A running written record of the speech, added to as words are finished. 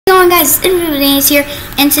going on, guys? It's here,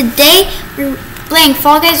 and today we're playing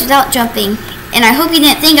Fall Guys without jumping. And I hope you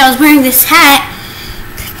didn't think I was wearing this hat,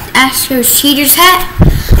 Astros Cheaters hat.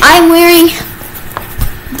 I'm wearing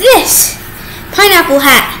this pineapple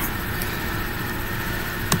hat.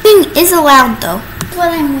 Thing is allowed though. That's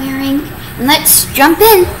what I'm wearing. And let's jump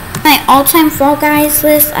in. My all-time Fall Guys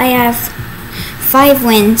list, I have 5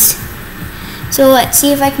 wins. So let's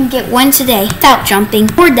see if I can get one today without jumping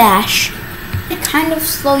or dash. It kind of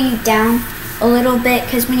slow you down a little bit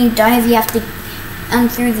because when you dive you have to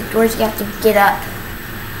through the doors, you have to get up.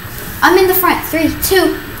 I'm in the front. 3,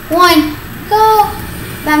 2, 1, go.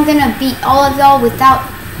 I'm gonna beat all of y'all without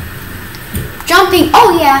jumping.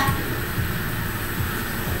 Oh yeah.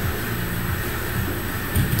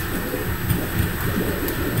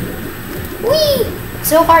 Whee! It's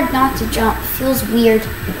so hard not to jump. Feels weird.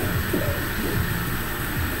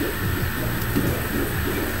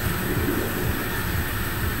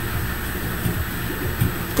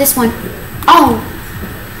 This one. Oh!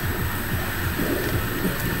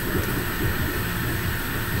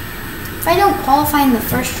 If I don't qualify in the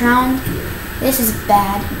first round, this is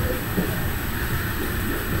bad.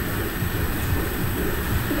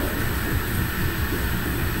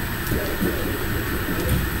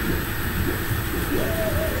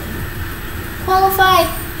 Qualify!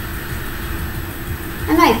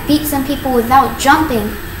 I might beat some people without jumping.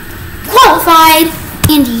 Qualified!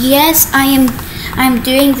 And yes, I'm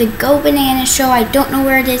doing the Go Banana show. I don't know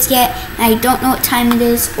where it is yet. And I don't know what time it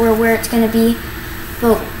is or where it's gonna be.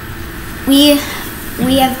 But we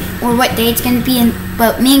have, or what day it's gonna be in.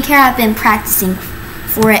 But me and Kara have been practicing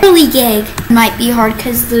for it. Really gig. Might be hard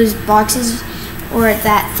because those boxes or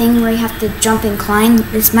that thing where you have to jump and climb.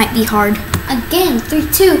 This might be hard. Again, 3,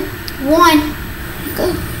 2, 1,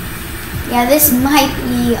 go. Yeah, this might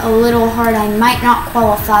be a little hard. I might not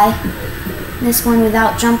qualify this one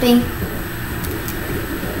without jumping.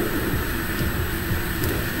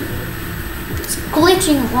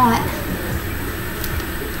 Glitching a lot.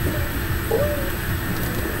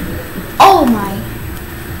 Oh my.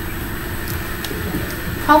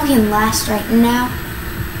 Probably in last right now.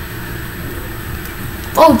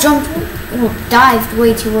 Oh, jumped. Oh, dived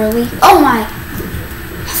way too early. Oh my.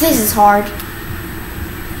 This is hard.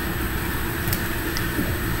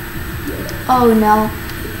 Oh no.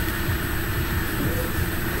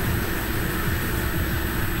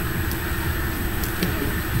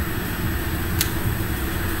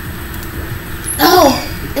 Oh,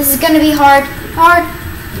 this is gonna be hard. Hard.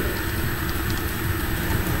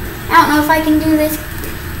 I don't know if I can do this.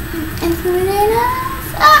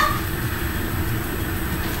 Ah!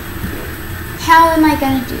 How am I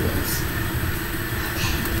gonna do this?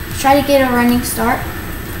 Okay. Try to get a running start.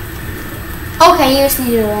 Okay, you just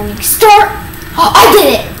need a running start. Oh, I did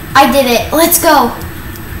it! I did it. Let's go.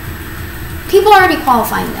 People are already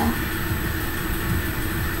qualifying though.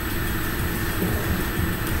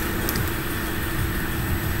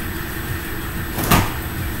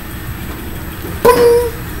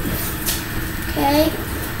 Okay.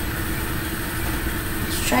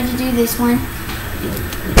 Let's try to do this one.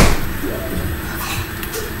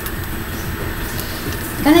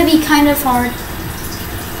 It's gonna be kind of hard.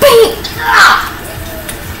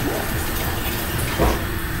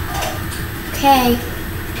 Okay.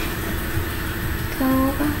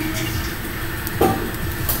 Go.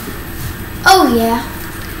 Oh yeah.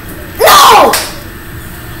 No!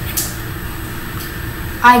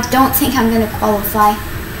 I don't think I'm gonna qualify.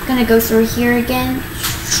 I'm gonna go through here again.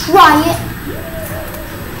 Try it.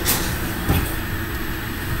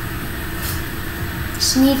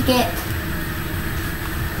 Just need to get.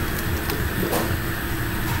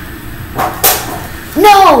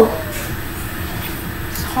 No!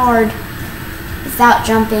 It's hard without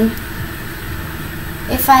jumping.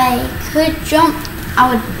 If I could jump, I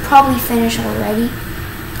would probably finish already.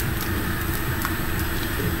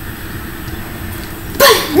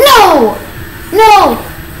 No! No!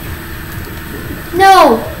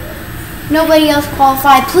 No! Nobody else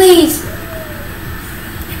qualified, please!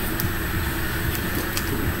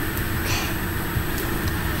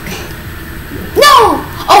 Okay. No!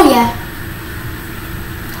 Oh yeah.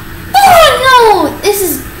 Oh no!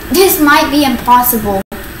 This might be impossible.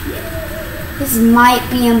 This might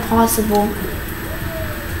be impossible.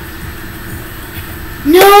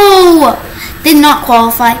 No! Did not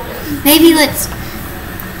qualify. Maybe let's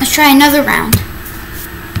try another round.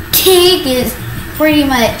 Cake is pretty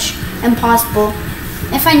much impossible.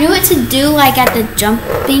 If I knew what to do like at the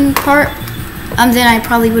jumping part, then I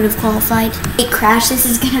probably would have qualified. It crashed. This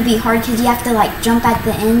is gonna be hard because you have to like jump at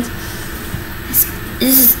the end.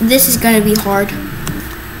 This is gonna be hard.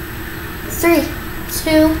 3,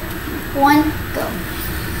 2, 1, go.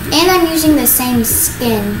 And I'm using the same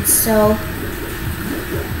skin, so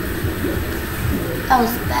that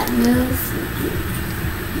was a bad move.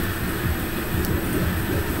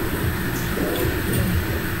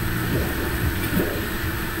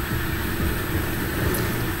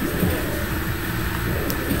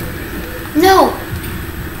 No!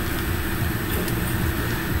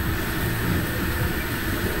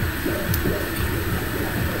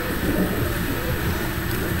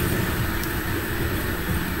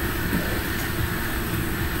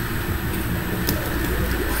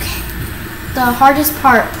 The hardest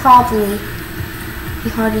part, probably the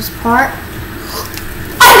hardest part.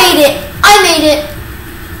 I made it! I made it!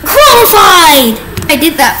 Qualified! I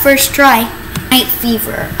did that first try. Night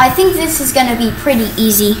Fever. I think this is gonna be pretty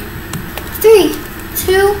easy. 3,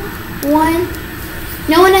 2, 1.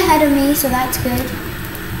 No one ahead of me, so that's good.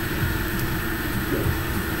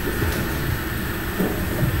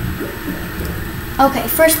 Okay,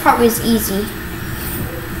 first part was easy.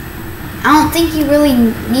 I don't think you really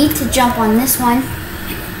need to jump on this one.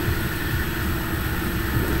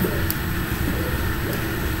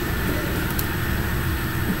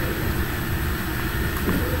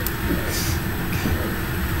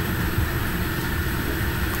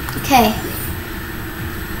 Okay.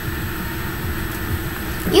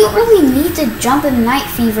 You don't really need to jump in Night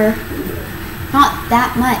Fever. Not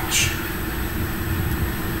that much.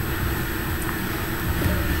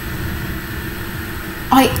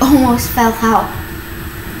 I almost fell out.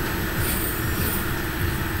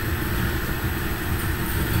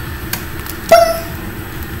 Boom.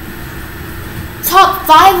 Top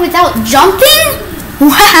 5 without jumping?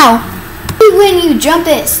 Wow. When you jump,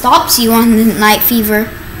 it stops you on the Night Fever.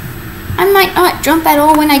 I might not jump at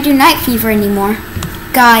all when I do Night Fever anymore.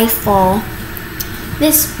 Guy Fall.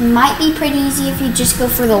 This might be pretty easy if you just go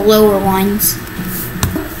for the lower ones.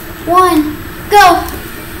 1, go.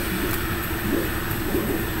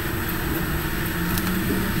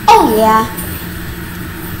 Oh yeah.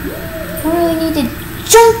 I really need to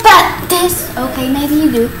jump at this. Okay, maybe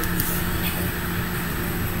you do.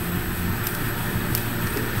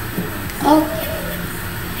 Oh.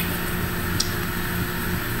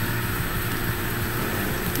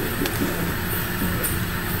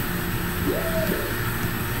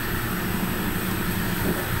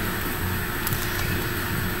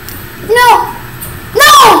 No!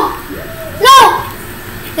 No! No!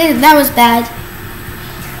 That was bad.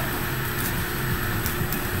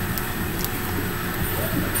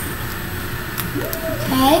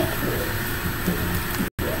 Okay.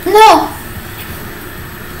 No!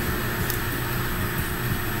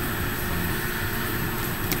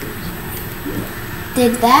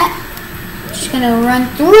 Did that. Just gonna run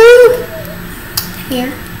through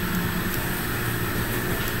here.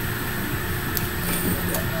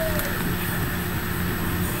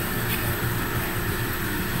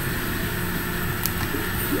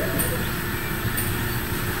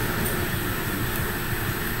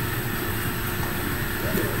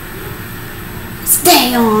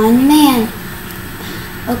 Stay on, man.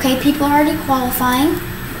 Okay, people are already qualifying.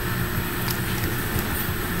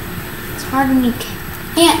 It's hard when you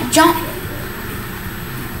can't jump.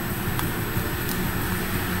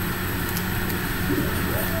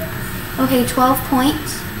 Okay, 12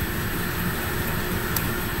 points.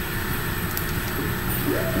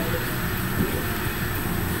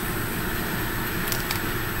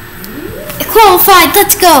 Qualified,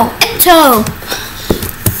 let's go. So,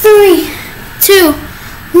 3, 2,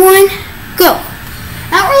 1, go.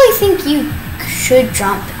 I don't really think you should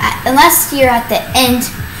jump unless you're at the end.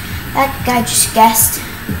 That guy just guessed.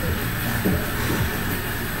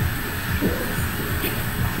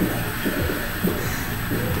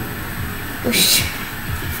 Oosh.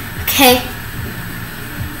 Okay.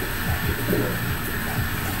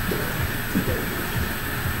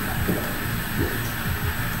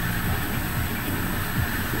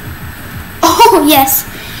 Oh yes.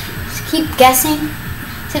 Just keep guessing.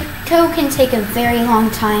 Tiptoe can take a very long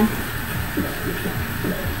time.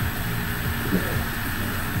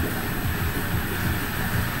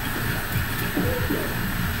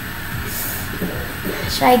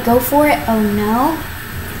 Should I go for it? Oh no.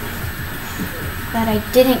 Glad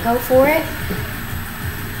I didn't go for it.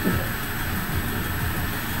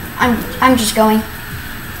 I'm just going.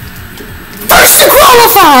 First to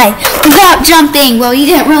qualify without jumping. Well, you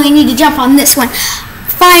didn't really need to jump on this one.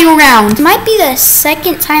 Final round. Might be the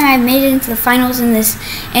second time I've made it into the finals in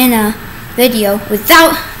a video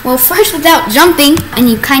first without jumping, and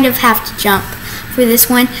you kind of have to jump for this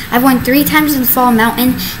one. I've won 3 times in Fall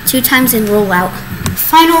Mountain, 2 times in Rollout.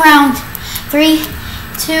 Final round. 3,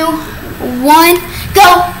 2, 1,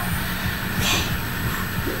 Go!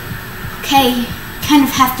 Okay, kind of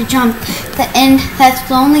have to jump. The end, that's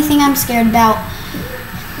the only thing I'm scared about.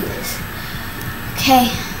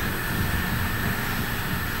 Okay.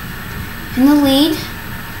 In the lead.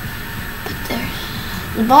 But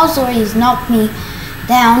the ball's already knocked me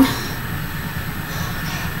down.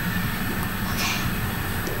 Okay.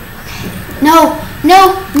 No,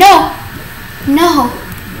 no, no, no.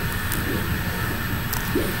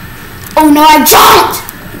 Oh no, I jumped!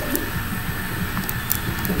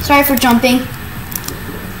 Sorry for jumping.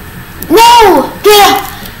 No! Get up!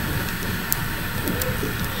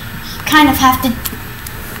 Kind of have to.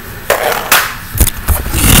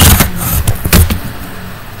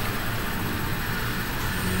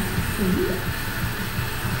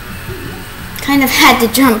 Kind of had to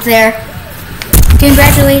jump there.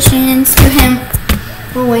 Congratulations to him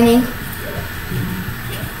for winning.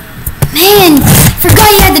 Man,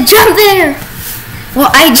 forgot you had to jump there.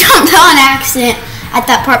 Well, I jumped on accident at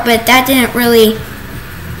that part, but that didn't really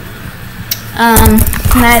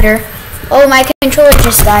matter. Oh, my controller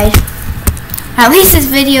just died. At least this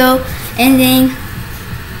video ending.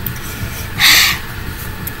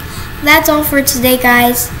 That's all for today,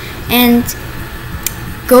 guys, and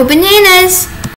go bananas!